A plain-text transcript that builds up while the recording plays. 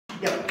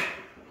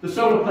The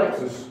solar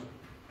plexus.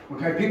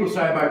 Okay, people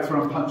say about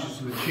throwing punches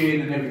to the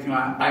chin and everything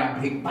like that,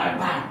 bang, bang, bang,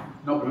 bang,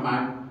 knock them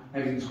out,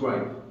 everything's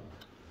great.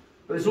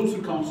 But there's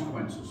also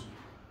consequences.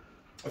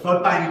 If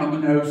I bang him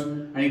on the nose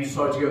and he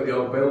decides to go at the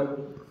old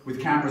bill, with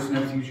cameras and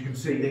everything, as you can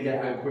see, they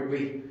get out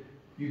quickly.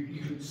 You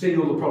can see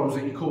all the problems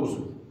that you cause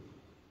them.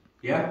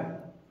 Yeah?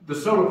 The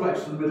solar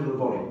plexus in the middle of the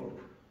body.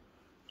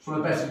 It's one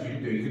of the best things you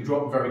can do. You can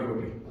drop them very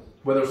quickly.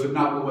 Whether it's a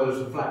knuckle, whether it's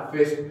a flat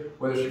fist,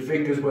 whether it's your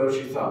fingers, whether it's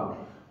your thumb.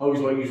 I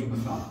always like using the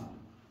thumb.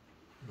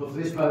 But for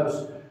this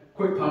purpose,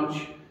 quick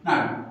punch.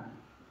 Now,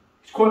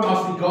 it's quite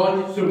muscly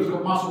guy, so he's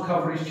got muscle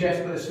covering his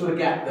chest, but there's still a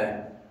gap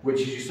there,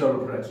 which is your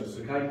solar plexus,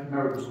 okay?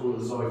 Americans call it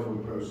the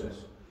xiphoid process.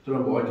 Don't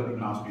know why, don't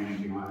even ask me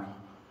anything like that.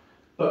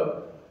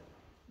 But,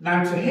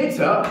 now to hit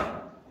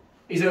her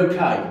is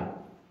okay.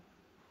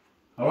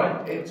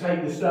 Alright? It'll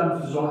take the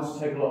stern's designed to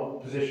take a lot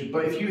of position.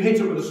 But if you hit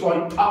it with a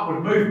slight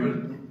upward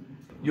movement,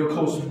 you'll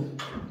cause them,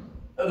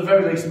 at the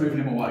very least, moving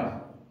him away.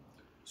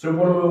 So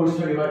what I always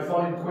tell you about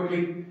fighting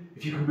quickly,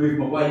 if you can move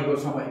them away, you've got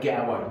somewhere to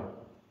get away.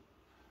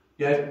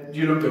 Yeah?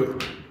 You don't do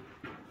it.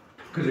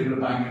 Because they're going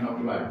to bang you and knock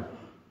you out.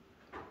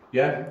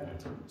 Yeah?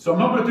 So I'm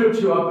not going to do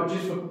it too hard, but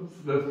just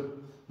for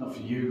not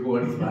for you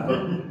or anything like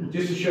that,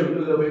 just to show you a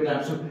little bit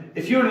down. So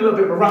if you're in a little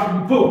bit of a rough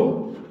and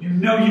pull, you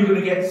know you're going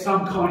to get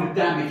some kind of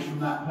damage from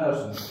that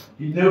person.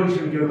 You know he's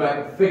going to go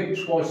back and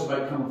think twice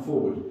about coming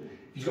forward.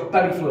 If he's got a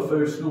belly full of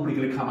food, it's normally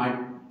going to come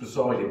out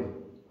beside him.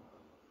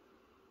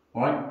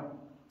 Alright?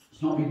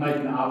 It's not me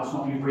making it up, it's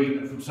not me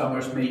reading it from somewhere,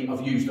 it's me,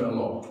 I've used it a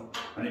lot.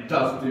 And it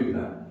does do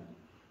that.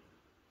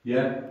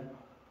 Yeah?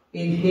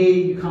 In here,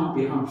 you can't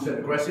be 100%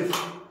 aggressive.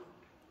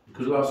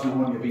 Because the last thing I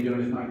want you to be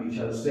doing is making each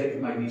other sick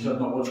and making each other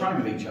not want to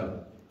train with each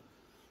other.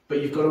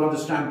 But you've got to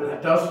understand that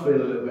that does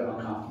feel a little bit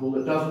uncomfortable,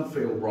 that doesn't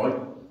feel right.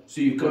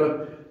 So you've got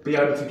to be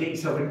able to get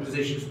yourself in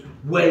positions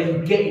where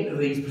you get into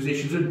these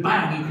positions and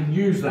bang, you can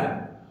use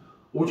that.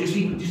 Or just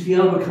even just the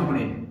elbow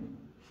coming in.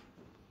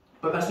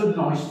 But that's a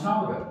nice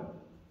target.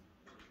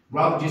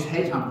 Rather than just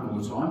headhunt all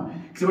the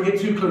time. Because if I get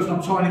too close and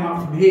I'm tying him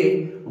up from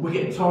here, and we're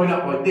getting tied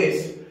up like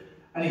this,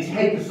 and his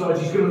head decides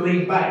he's going to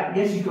lean back.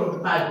 Yes, he's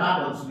got bad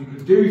balance and you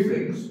can do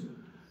things,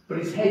 but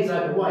his head's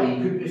out of the way.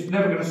 It's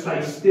never going to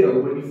stay still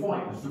when you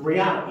fight. It's the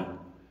reality.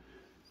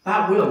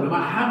 That will, no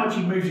matter how much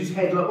he moves his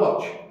head, like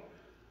watch.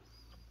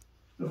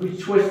 If we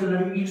twist and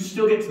everything, you can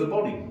still get to the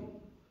body.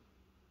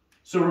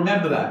 So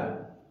remember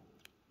that.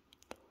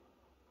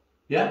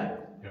 Yeah?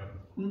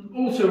 Yeah.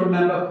 Also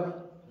remember,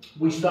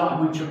 we start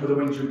Wing Chun with a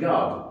Wing Chun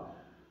guard.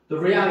 The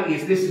reality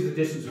is this is the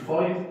distance of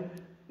fighting.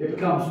 It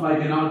becomes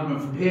maybe an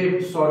argument from here,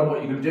 decide on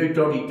what you're going to do,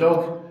 dog eat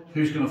dog,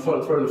 who's going to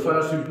throw the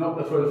first, who's not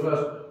going to throw the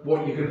first,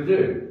 what you're going to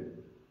do.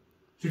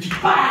 So just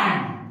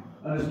bang,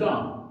 and it's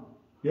done.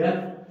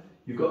 Yeah?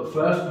 You've got the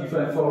first, you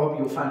then follow up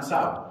your fans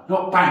out.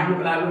 Not bang, look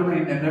at that, look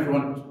at me, and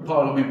everyone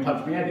pile on me and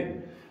punch me head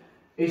in.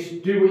 It's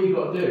do what you've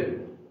got to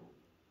do.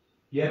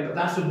 Yeah, but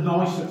that's a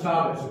nicer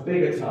target, it's a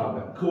bigger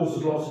target,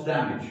 causes lots of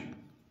damage.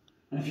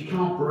 And if you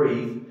can't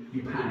breathe,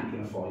 you panic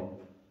in a fight.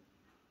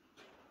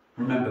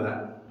 Remember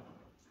that.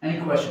 Any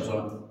questions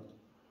on it?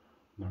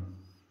 No.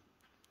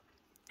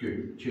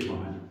 Good. Cheers, my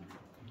man.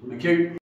 Thank you.